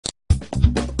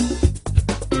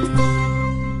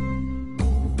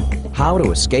How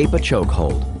to escape a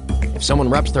chokehold. If someone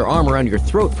wraps their arm around your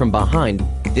throat from behind,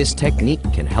 this technique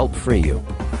can help free you.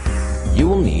 You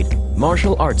will need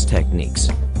martial arts techniques.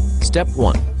 Step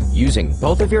 1. Using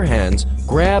both of your hands,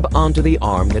 grab onto the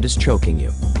arm that is choking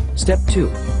you. Step 2.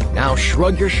 Now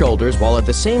shrug your shoulders while at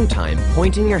the same time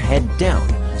pointing your head down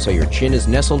so your chin is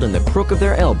nestled in the crook of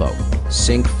their elbow.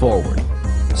 Sink forward.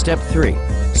 Step 3.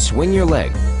 Swing your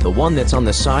leg, the one that's on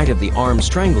the side of the arm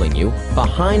strangling you,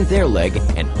 behind their leg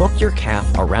and hook your calf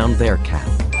around their calf.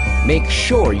 Make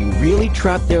sure you really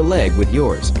trap their leg with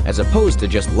yours, as opposed to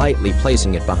just lightly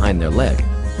placing it behind their leg.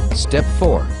 Step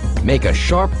 4. Make a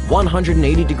sharp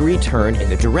 180-degree turn in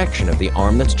the direction of the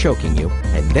arm that's choking you,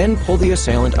 and then pull the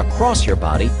assailant across your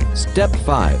body. Step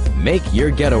 5. Make your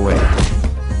getaway.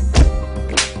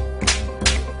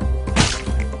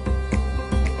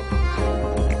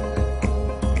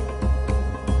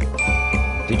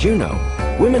 Did you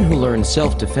know? Women who learn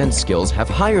self-defense skills have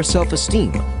higher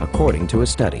self-esteem, according to a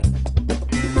study.